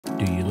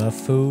Do you love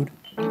food?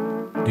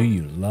 Do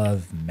you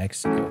love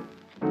Mexico?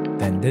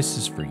 Then this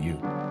is for you.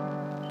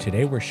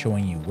 Today we're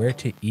showing you where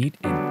to eat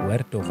in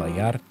Puerto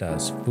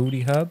Vallarta's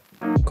foodie hub,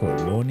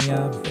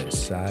 Colonia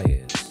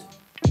Versalles.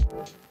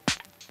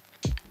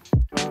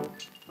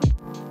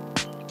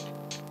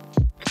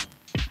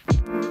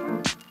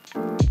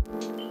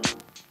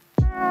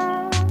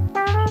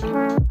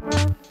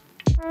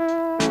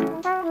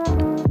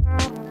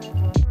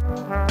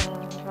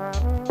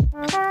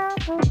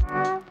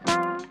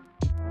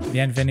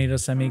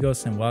 Bienvenidos,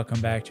 amigos, and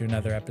welcome back to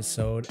another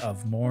episode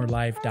of More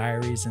Life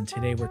Diaries. And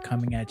today we're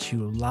coming at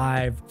you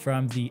live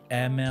from the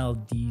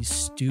MLD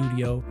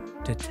studio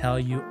to tell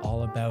you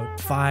all about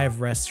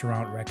 5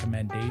 restaurant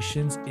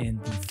recommendations in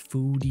the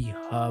foodie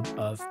hub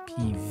of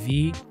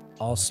PV,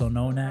 also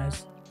known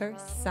as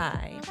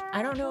Versailles.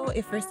 I don't know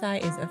if Versailles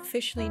is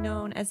officially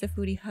known as the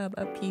foodie hub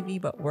of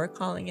PV, but we're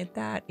calling it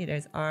that. It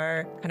is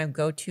our kind of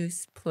go-to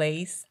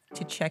place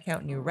to check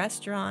out new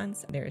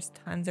restaurants. There's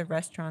tons of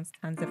restaurants,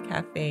 tons of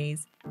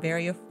cafes,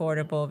 very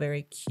affordable,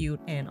 very cute,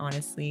 and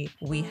honestly,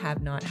 we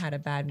have not had a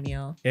bad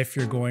meal. If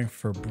you're going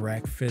for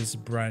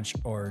breakfast, brunch,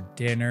 or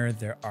dinner,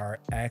 there are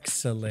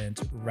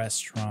excellent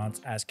restaurants,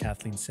 as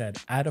Kathleen said,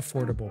 at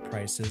affordable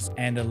prices.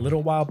 And a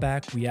little while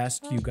back, we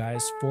asked you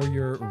guys for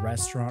your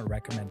restaurant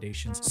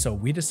recommendations, so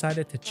we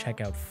decided to check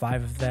out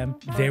 5 of them.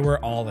 They were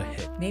all a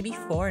hit. Maybe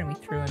 4, and we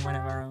threw in one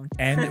of our own.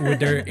 And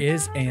there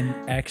is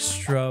an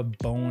extra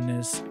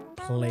bonus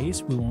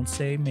place. We won't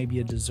say, maybe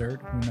a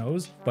dessert, who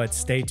knows, but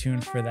stay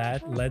tuned for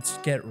that. Let's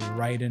get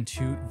right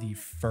into the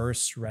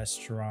first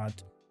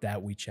restaurant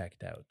that we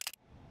checked out.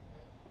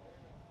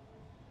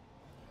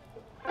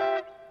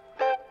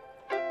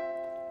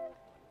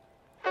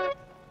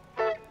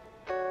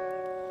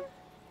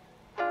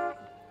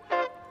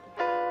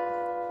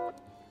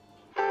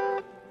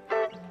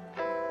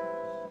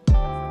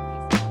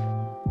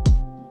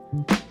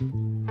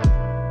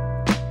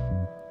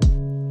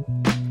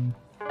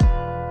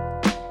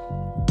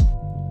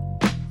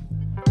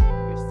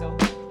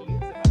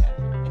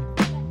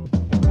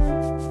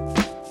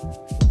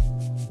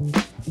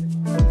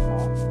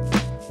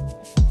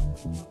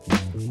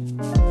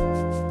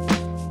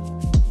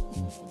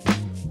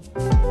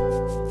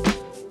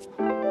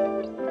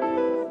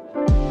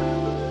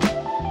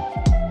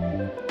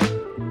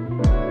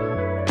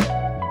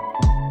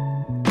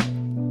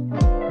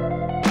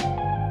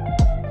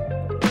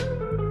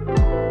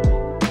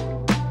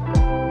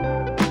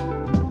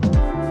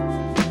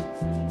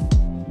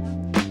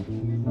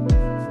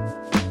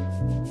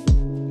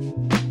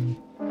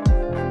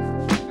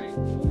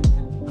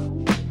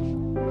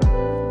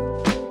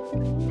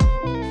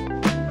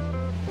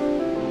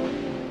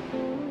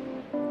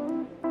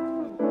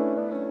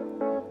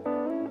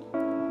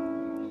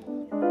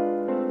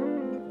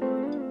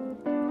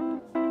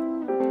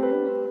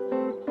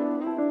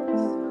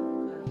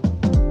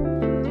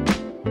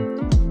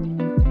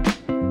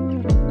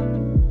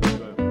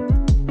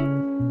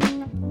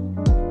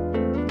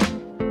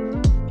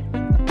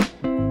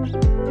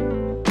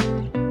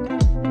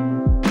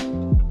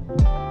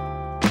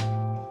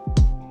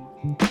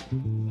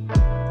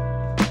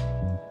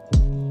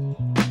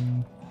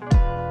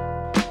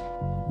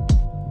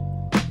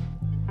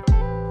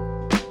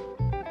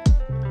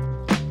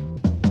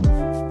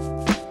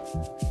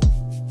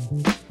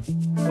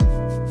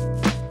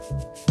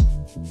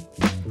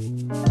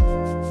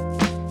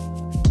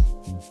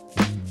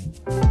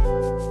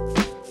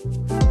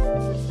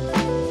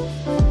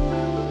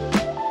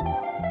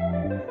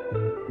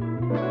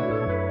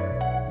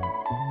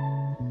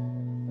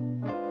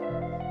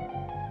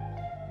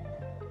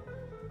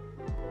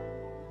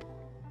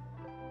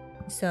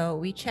 So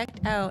we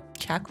checked out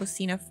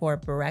Cocina for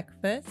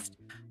breakfast.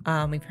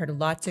 We've heard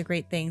lots of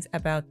great things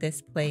about this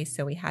place,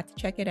 so we had to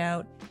check it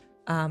out.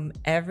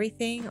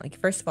 Everything, like,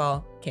 first of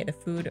all, okay, the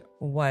food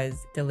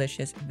was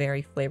delicious,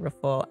 very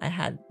flavorful. I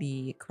had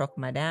the croque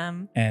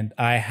madame. And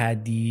I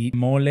had the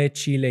mole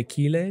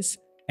chilaquiles,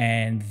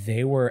 and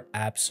they were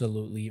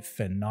absolutely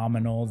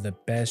phenomenal. The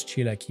best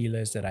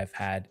chilaquiles that I've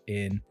had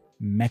in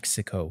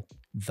Mexico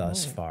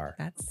thus far.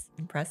 That's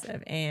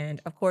impressive.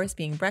 And of course,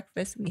 being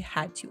breakfast, we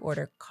had to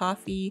order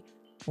coffee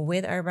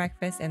with our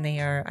breakfast, and they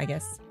are, I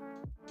guess,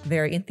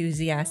 very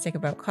enthusiastic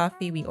about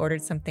coffee. We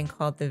ordered something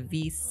called the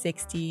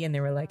V60, and they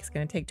were like, it's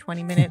going to take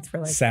 20 minutes for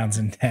like... Sounds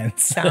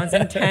intense. Sounds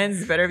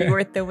intense. Better be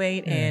worth the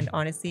wait. And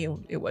honestly,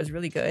 it was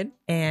really good.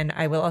 And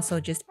I will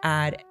also just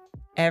add,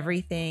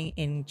 everything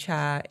in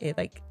Cha, it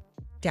like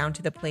down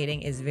to the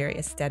plating is very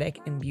aesthetic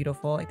and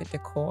beautiful. Like the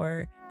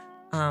decor.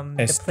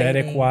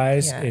 Aesthetic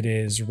wise, it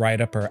is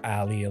right up our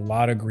alley. A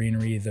lot of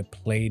greenery, the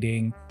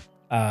plating,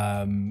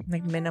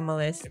 like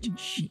minimalist,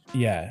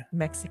 yeah,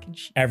 Mexican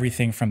chic.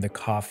 Everything from the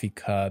coffee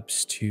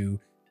cups to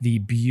the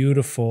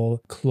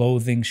beautiful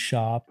clothing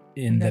shop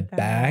in the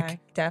back.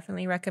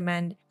 Definitely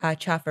recommend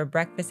Cha for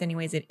breakfast.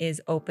 Anyways, it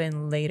is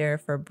open later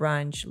for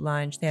brunch,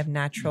 lunch. They have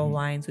natural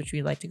wines, which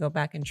we'd like to go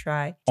back and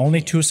try.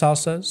 Only 2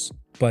 salsas,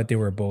 but they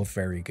were both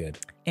very good.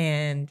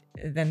 And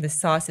then the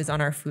sauce is on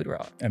our food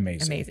roll.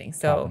 Amazing.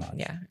 So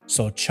yeah.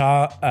 So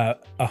Cha,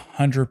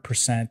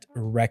 100%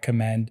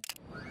 recommend.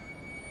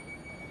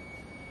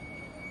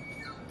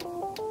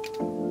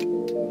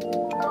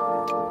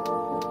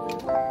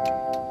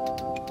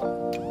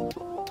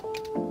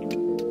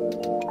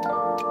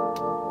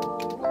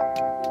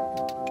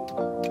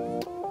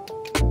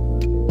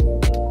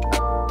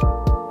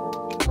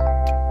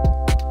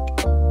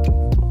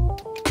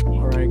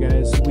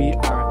 We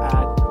are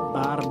at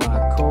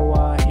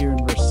BARBACOW here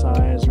in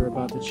Versailles. We're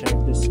about to check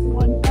this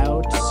one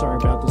out. Sorry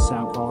about the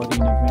sound quality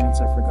in advance.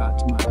 I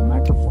forgot my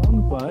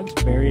microphone, but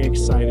very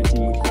excited to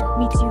eat here.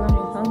 Me too,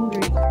 I'm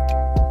hungry.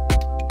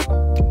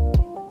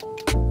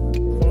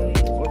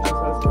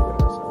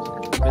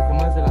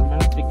 Empezamos de las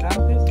menos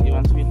picantes y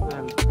van subiendo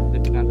de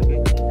picante, ¿ok?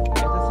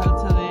 Esta es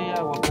salsa de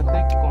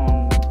aguacate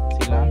con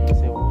cilantro,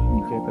 cebolla.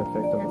 Ok,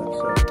 perfecto.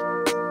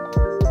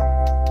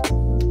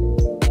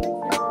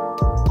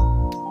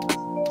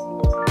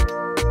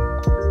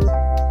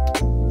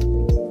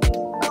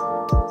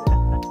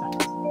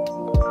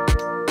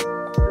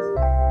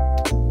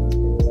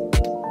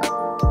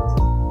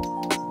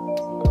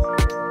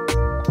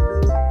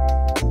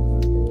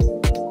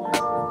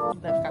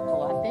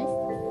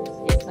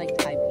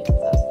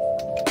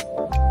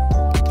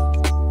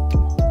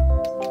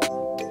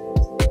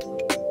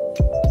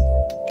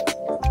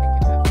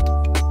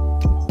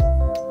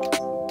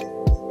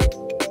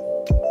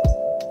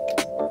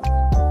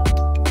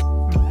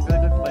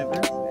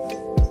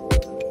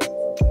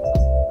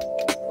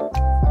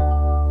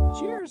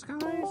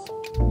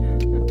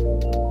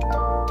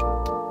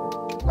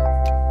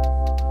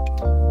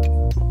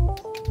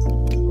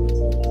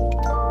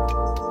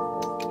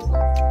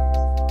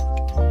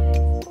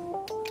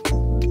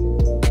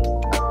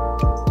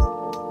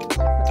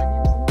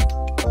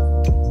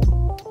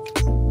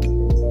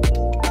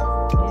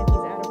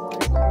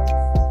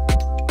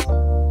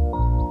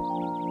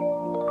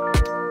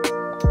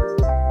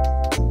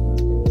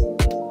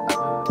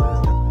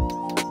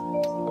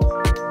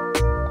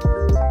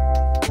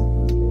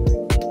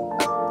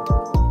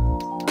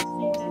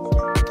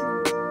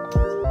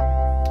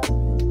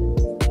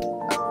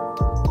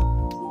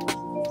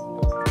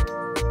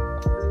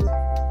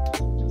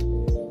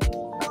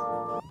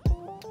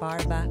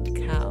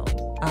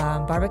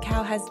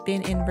 BARBACOW has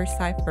been in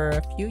Versailles for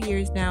a few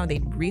years now. They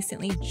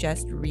recently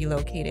just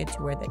relocated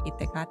to where the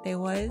Itecate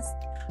was.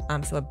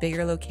 So a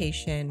bigger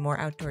location, more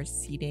outdoor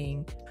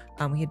seating.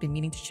 We had been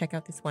meaning to check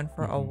out this one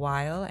for a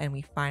while and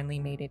we finally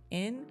made it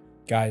in.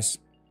 Guys,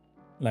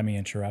 let me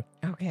interrupt.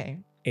 Okay.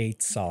 8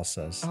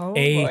 salsas. Oh,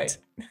 8 boy.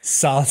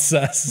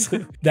 salsas.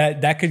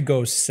 that could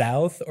go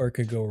south or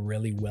could go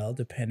really well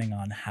depending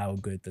on how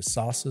good the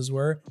sauces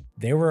were.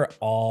 They were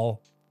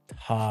all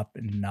top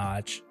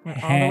notch,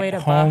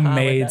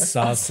 homemade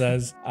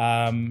salsas.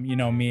 You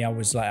know me, I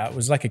was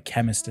like a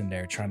chemist in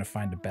there trying to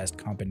find the best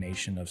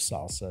combination of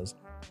salsas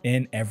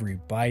in every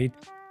bite.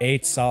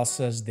 8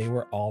 salsas, they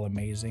were all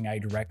amazing.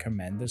 I'd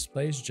recommend this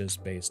place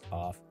just based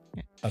off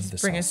of the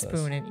bring salsas. A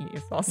spoon and eat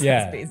your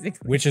salsas,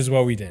 basically. Which is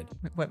what we did.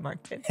 What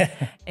Mark did.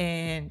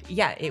 And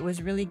yeah, it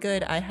was really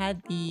good. I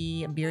had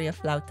the birria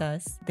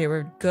flautas. They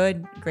were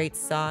good, great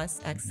sauce,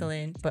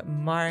 excellent. But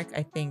Mark,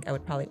 I think I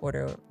would probably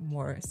order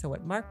more. So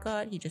what Mark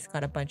got, he just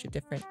got a bunch of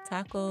different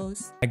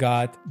tacos. I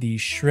got the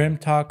shrimp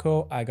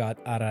taco, I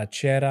got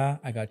arrachera,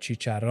 I got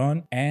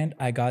chicharron, and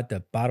I got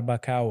the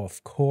barbacoa,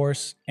 of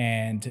course.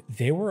 And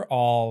they were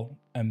all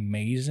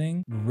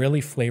amazing,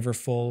 really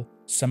flavorful.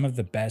 Some of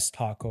the best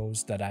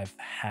tacos that I've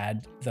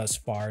had thus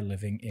far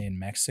living in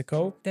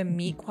Mexico. The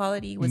meat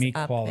quality was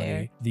up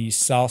there. The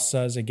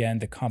salsas, again,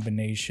 the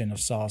combination of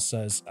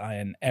salsas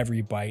and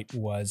every bite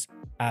was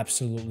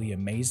absolutely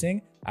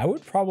amazing. I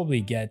would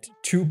probably get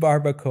 2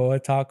 barbacoa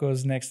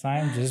tacos next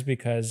time just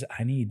because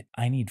I need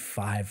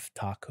 5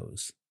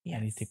 tacos. Yes.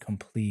 I need to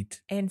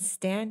complete. And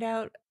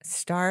standout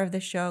star of the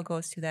show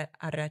goes to that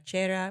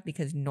arrachera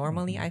because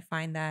normally I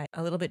find that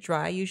a little bit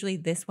dry. Usually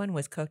this one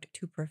was cooked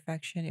to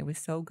perfection. It was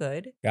so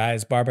good.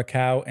 Guys,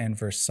 BARBACOW and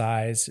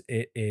Versailles,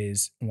 it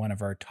is one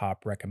of our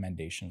top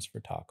recommendations for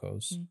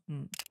tacos.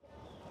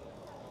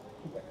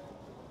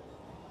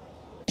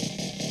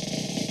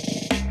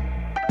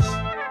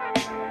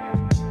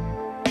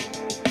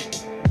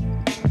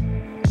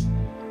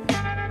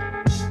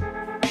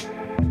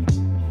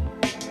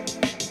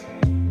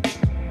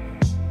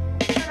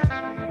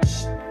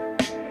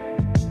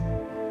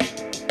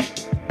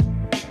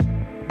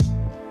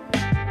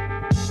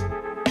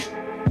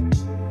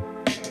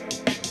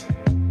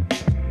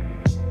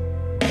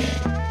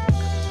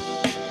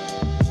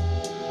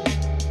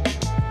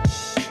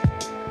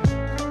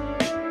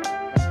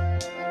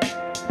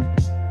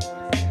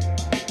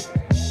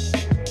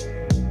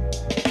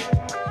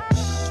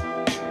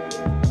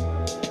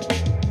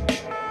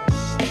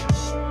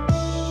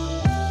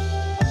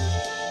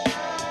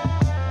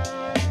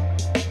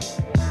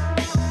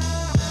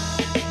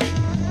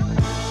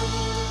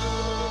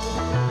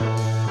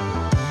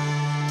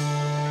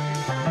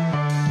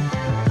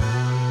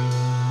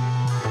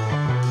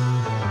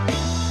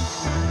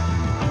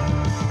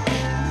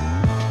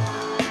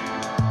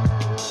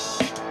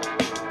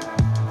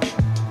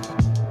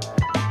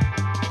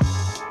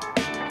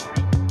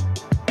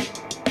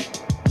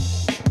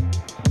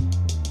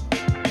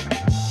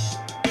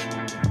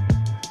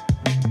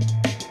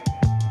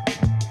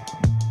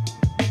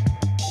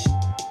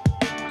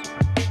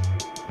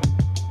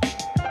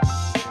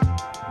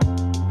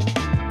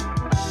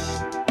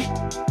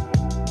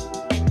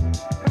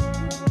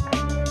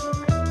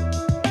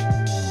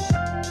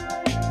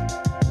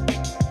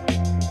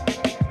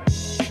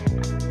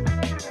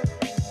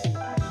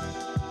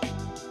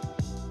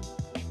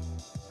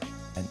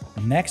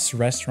 next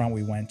restaurant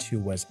we went to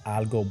was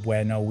ALGO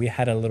BUENO. We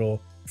had a little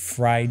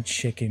fried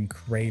chicken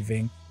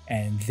craving,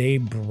 and they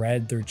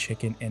bread their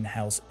chicken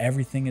in-house.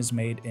 Everything is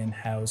made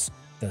in-house,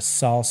 the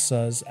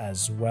salsas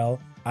as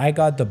well. I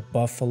got the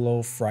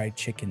buffalo fried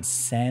chicken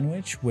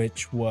sandwich,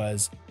 which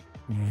was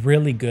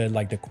really good.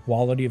 Like the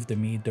quality of the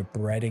meat, the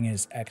breading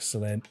is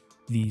excellent.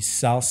 The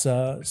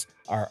salsas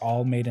are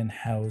all made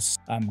in-house.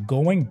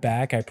 Going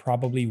back, I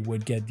probably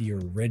would get the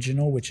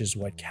original, which is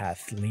what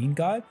Kathleen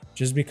got,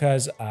 just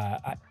because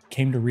I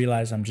came to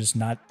realize I'm just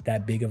not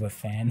that big of a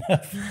fan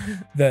of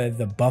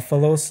the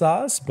buffalo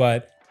sauce,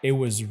 but it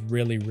was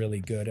really,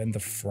 really good. And the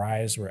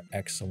fries were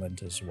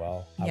excellent as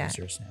well. How was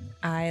your sandwich?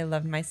 I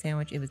loved my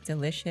sandwich. It was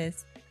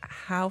delicious.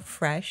 How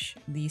fresh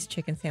these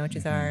chicken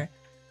sandwiches are.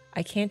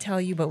 I can't tell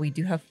you, but we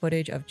do have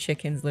footage of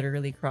chickens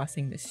literally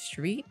crossing the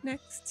street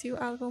next to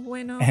ALGO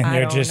BUENO. And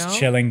they're just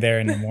chilling there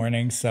in the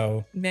morning.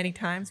 So many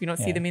times we don't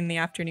see them in the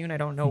afternoon. I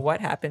don't know what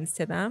happens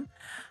to them.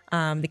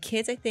 The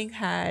kids, I think,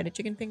 had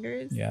chicken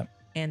fingers. Yeah.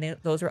 And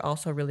those were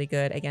also really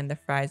good. Again, the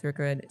fries were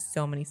good.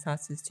 So many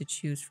sauces to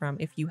choose from.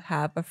 If you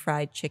have a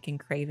fried chicken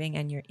craving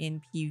and you're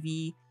in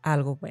PV,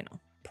 ALGO BUENO.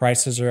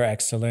 Prices are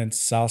excellent.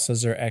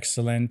 Salsas are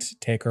excellent.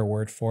 Take our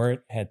word for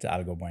it. Head to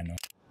ALGO BUENO.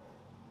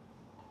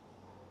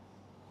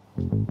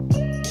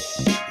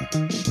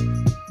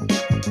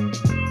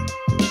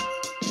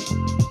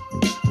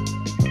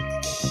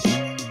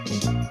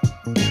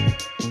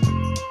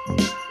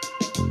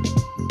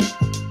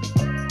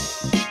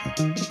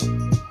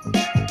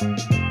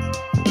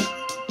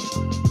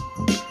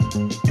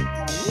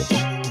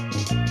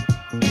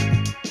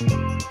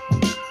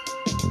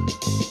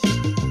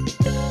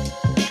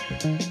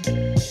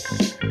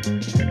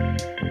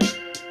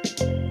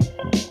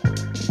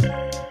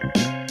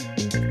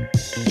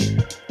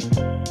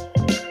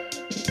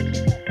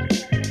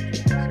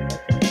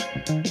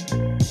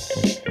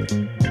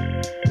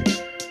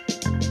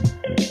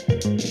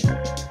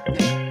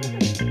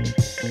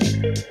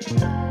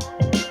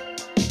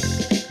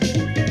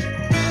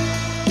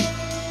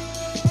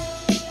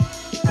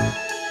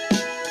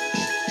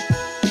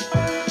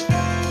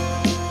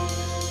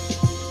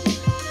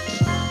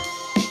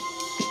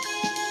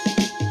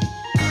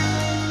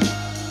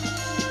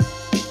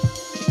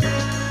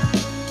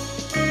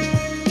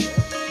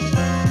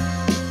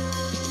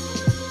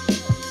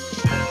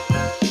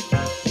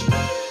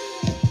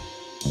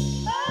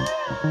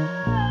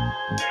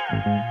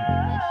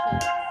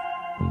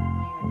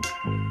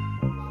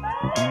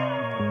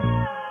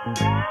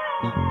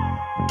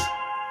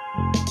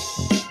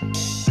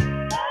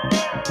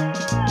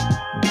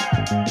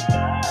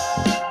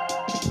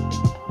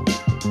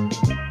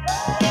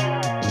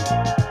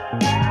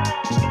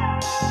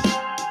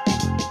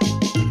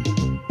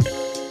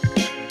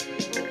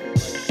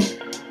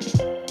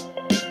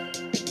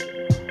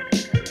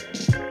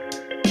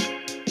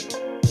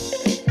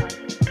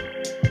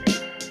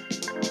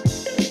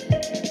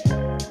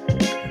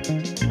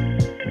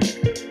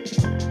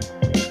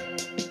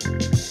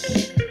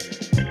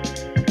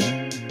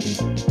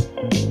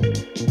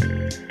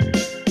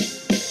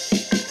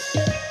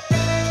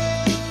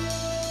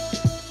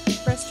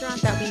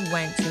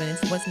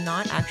 Was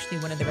not actually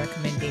one of the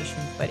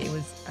recommendations, but it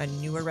was a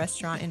newer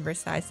restaurant in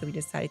Versailles, so we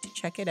decided to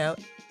check it out.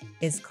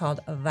 It's called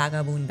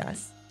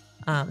VAGABUNDAS.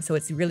 So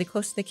it's really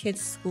close to the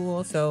kids'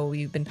 school, so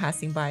we've been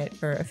passing by it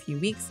for a few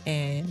weeks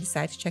and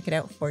decided to check it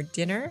out for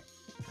dinner.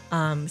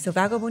 So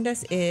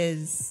VAGABUNDAS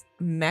is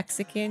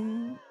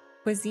Mexican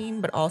cuisine,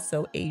 but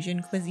also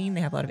Asian cuisine.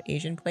 They have a lot of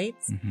Asian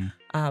plates,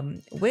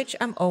 which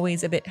I'm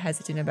always a bit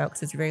hesitant about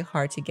because it's very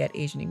hard to get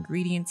Asian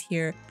ingredients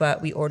here.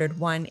 But we ordered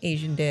one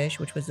Asian dish,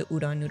 which was the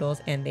udon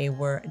noodles, and they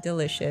were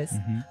delicious.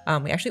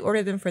 We actually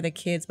ordered them for the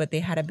kids, but they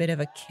had a bit of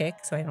a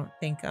kick, so I don't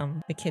think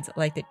the kids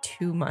liked it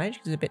too much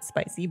because it's a bit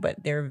spicy,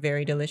 but they're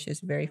very delicious,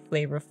 very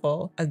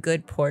flavorful, a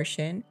good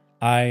portion.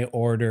 I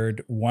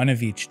ordered one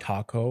of each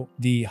taco.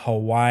 The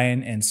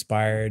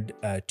Hawaiian-inspired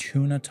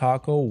tuna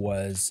taco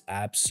was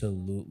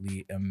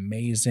absolutely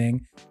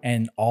amazing.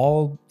 And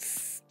all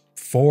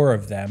four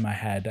of them, I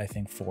had, I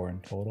think, 4 in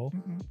total,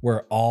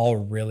 were all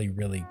really,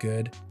 really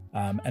good.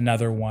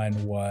 Another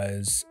one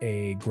was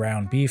a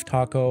ground beef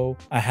taco.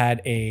 I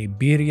had a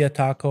birria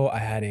taco. I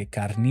had a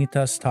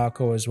carnitas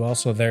taco as well.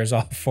 So there's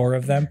all 4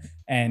 of them.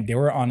 And they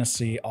were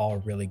honestly all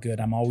really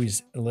good. I'm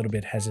always a little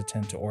bit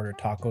hesitant to order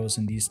tacos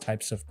in these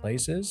types of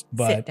places.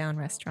 But sit-down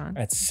restaurants.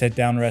 At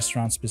sit-down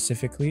restaurants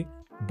specifically.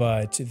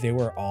 But they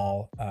were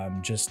all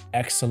just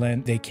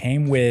excellent. They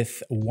came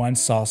with one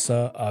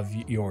salsa of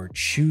your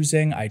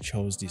choosing. I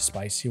chose the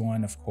spicy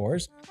one, of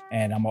course.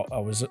 And I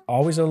was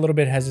always a little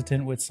bit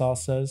hesitant with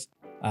salsas,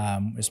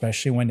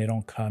 especially when they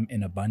don't come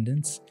in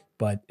abundance.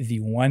 But the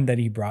one that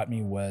he brought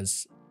me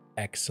was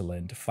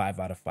excellent. 5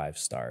 out of 5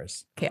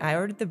 stars. Okay, I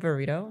ordered the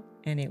burrito,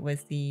 and it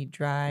was the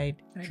dry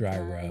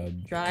rub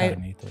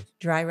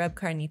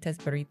carnitas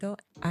burrito.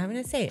 I'm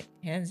gonna say it,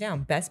 hands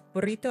down, best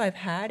burrito I've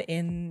had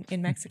in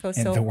Mexico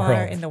so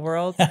far, in the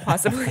world,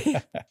 possibly.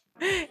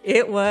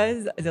 It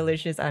was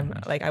delicious.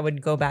 I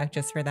would go back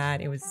just for that.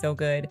 It was so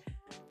good.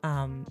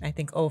 I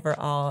think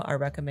overall our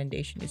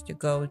recommendation is to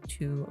go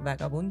to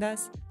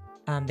Vagabundas.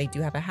 They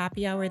do have a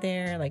happy hour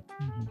there. Like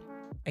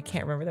I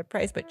can't remember the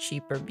price, but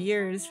cheaper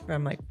beers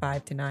from like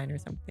 5 to 9 or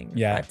something. Or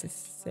Yeah. 5 to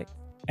 6.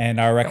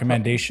 And our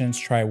recommendations,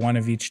 try one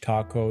of each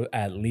taco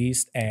at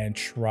least, and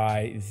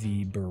try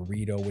the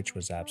burrito, which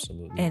was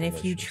absolutely And delicious.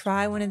 if you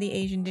try one of the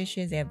Asian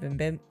dishes, they have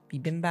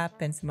bibimbap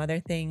and some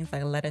other things,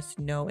 like let us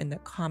know in the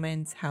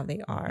comments how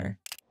they are.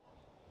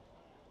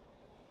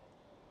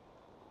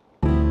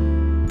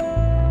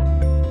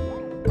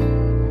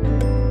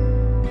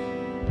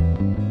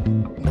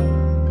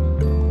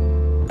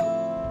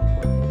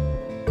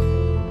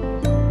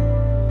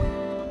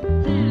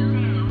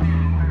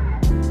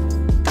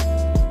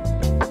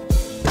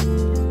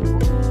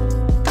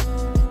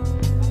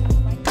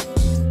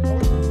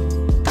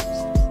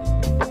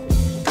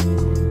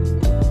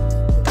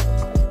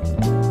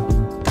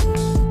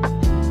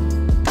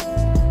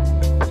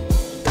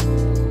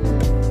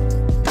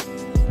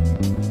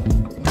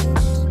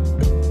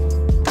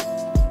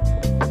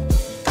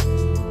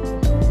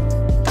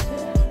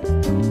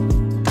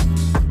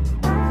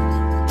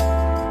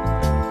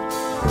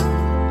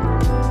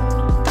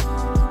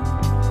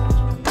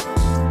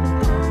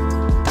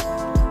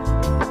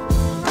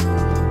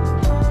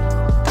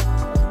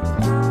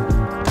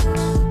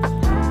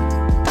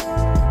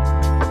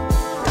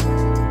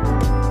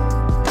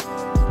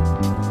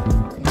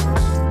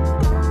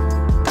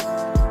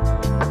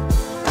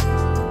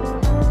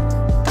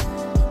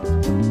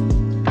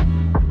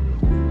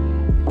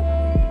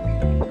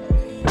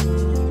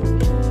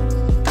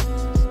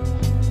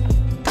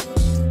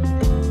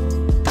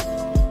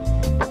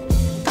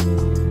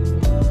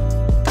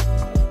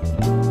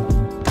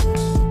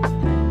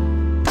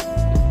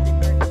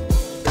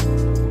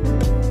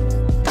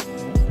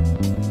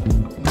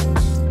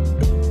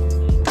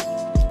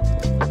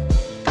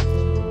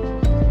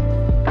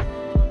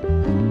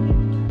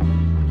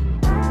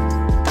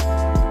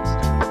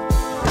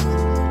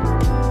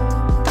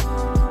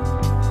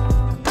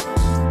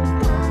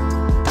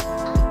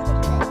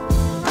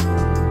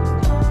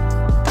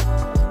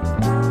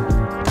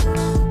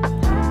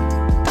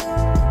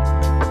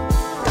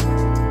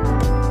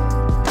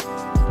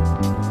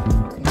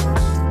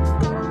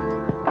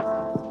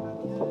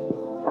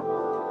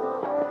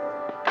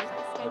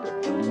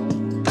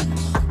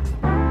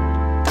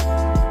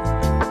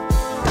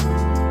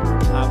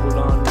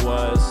 ABULON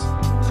was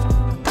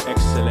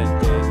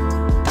excelente,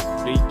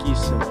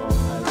 riquísimo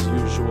as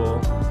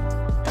usual,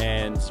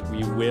 and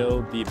we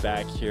will be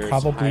back here.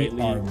 Probably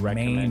Highly our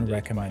main recommended by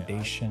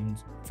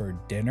recommendations for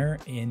dinner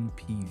in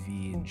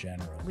PV in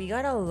general. We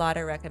got a lot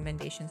of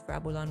recommendations for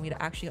Abulon. We'd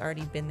actually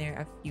already been there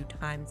a few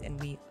times and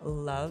we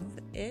love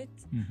it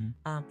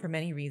for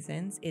many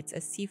reasons. It's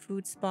a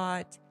seafood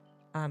spot.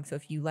 So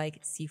if you like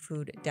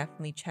seafood,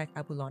 definitely check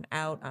Abulon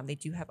out. They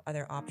do have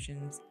other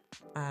options,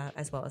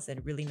 as well as a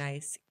really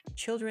nice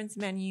children's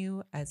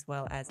menu, as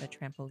well as a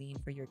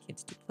trampoline for your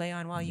kids to play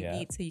on while you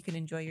eat, so you can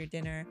enjoy your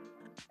dinner.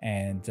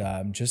 And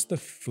just the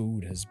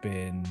food has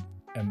been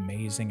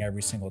amazing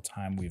every single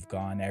time we've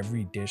gone.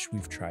 Every dish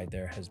we've tried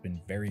there has been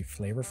very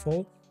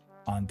flavorful.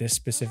 On this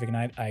specific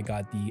night, I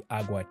got the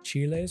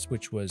aguachiles,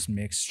 which was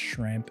mixed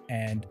shrimp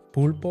and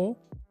pulpo,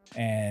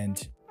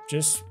 and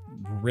just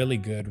really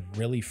good,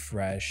 really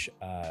fresh.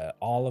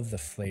 All of the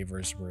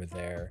flavors were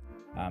there.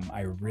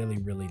 I really,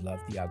 really love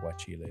the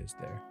aguachiles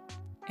there.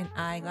 And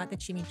I got the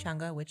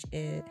chimichanga, which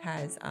it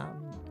has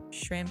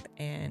shrimp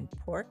and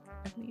pork,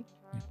 I believe.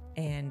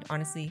 And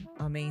honestly,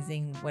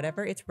 amazing.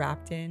 Whatever it's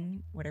wrapped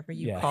in, whatever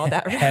you call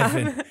that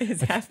wrap,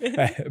 is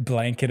heaven.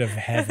 Blanket of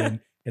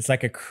heaven. It's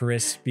like a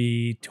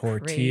crispy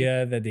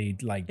tortilla that they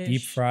like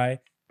deep fry.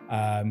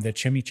 The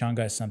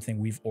chimichanga is something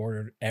we've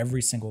ordered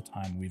every single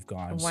time we've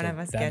gone. One of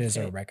us that gets is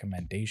a it.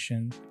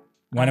 recommendation.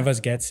 One of us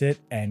gets it,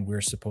 and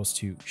we're supposed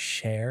to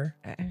share.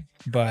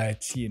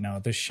 But you know,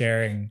 the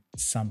sharing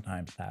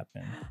sometimes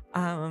happens.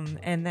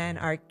 And then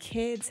our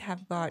kids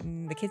have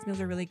gotten, the kids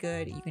meals are really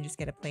good. You can just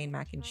get a plain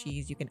mac and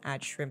cheese. You can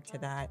add shrimp to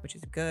that, which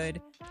is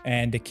good.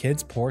 And the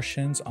kids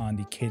portions on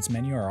the kids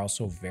menu are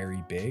also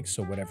very big.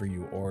 So whatever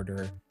you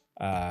order,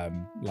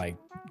 like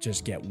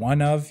just get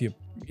one of.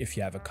 If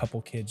you have a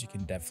couple kids, you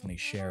can definitely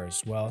share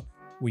as well.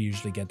 We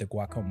usually get the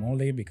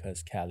guacamole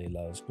because Callie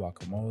loves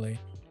guacamole.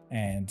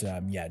 And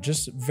yeah,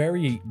 just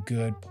very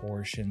good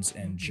portions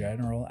in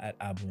general at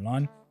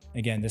Abulon.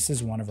 Again, this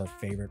is one of our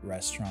favorite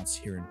restaurants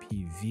here in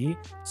PV.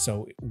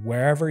 So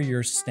wherever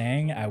you're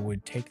staying, I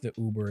would take the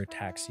Uber or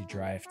taxi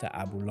drive to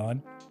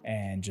Abulon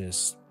and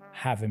just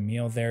have a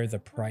meal there. The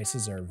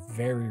prices are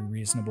very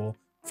reasonable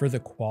for the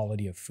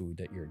quality of food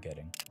that you're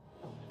getting.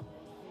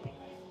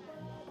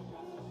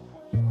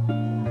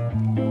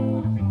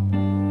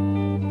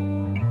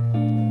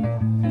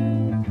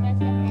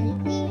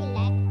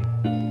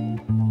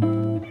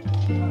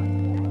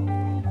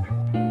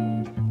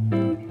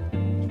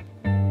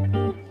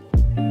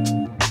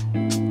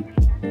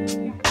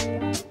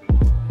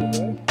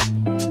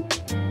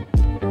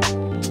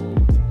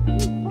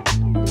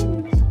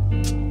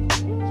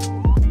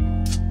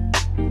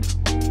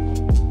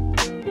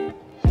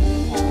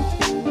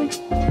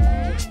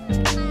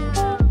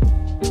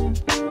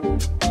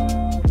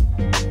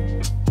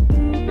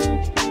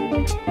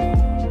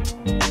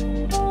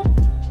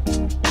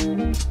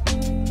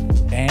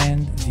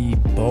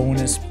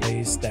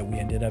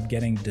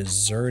 getting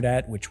dessert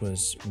at, which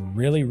was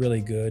really,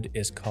 really good,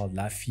 is called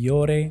La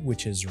Fiore,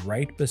 which is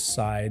right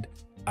beside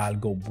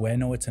ALGO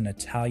BUENO. It's an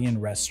Italian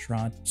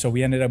restaurant. So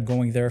we ended up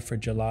going there for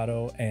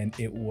gelato, and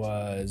it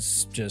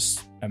was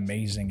just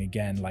amazing.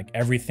 Again, like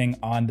everything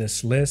on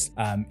this list.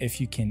 If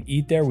you can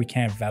eat there, we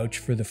can't vouch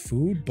for the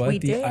food, but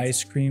the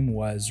ice cream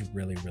was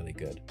really, really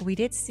good. We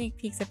did sneak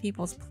peeks at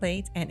people's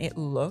plates, and it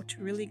looked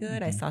really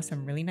good. I saw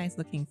some really nice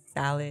looking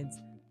salads,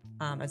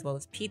 as well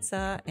as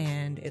pizza,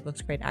 and it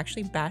looks great.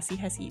 Actually, Bassi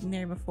has eaten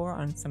there before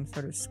on some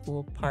sort of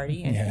school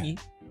party, and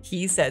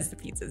he says the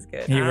pizza's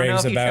good. He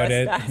raves about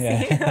it.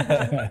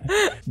 Yeah.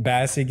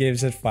 Bassi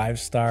gives it 5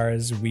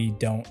 stars. We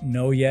don't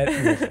know yet.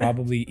 We'll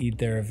probably eat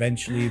there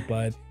eventually,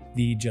 but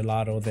the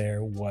gelato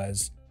there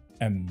was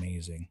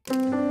amazing.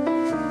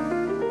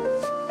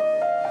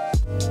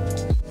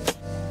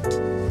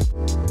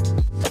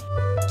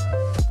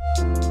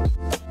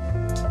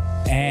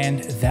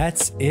 And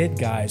that's it,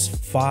 guys.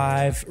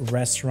 5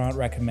 restaurant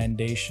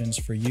recommendations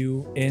for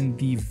you in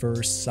the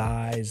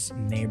Versailles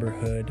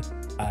neighborhood.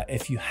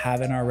 If you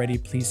haven't already,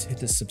 please hit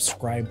the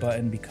subscribe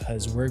button,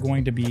 because we're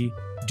going to be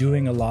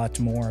doing a lot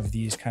more of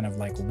these kind of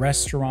like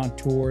restaurant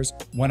tours.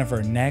 One of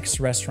our next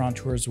restaurant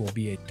tours will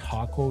be a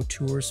taco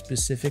tour,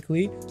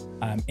 specifically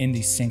in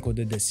the Cinco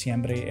de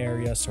Diciembre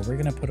area. So we're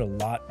going to put a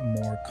lot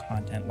more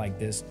content like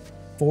this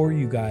for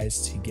you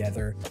guys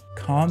together.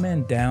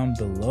 Comment down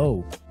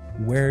below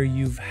where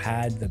you've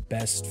had the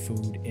best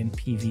food in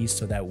PV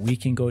so that we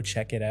can go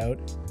check it out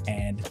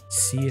and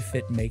see if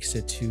it makes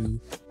it to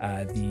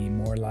the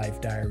More Life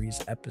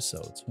Diaries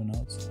episodes. Who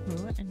knows?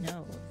 Who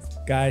knows?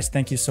 Guys,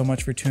 thank you so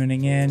much for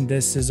tuning in.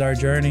 This is our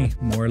journey.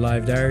 More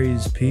Life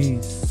Diaries.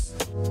 Peace.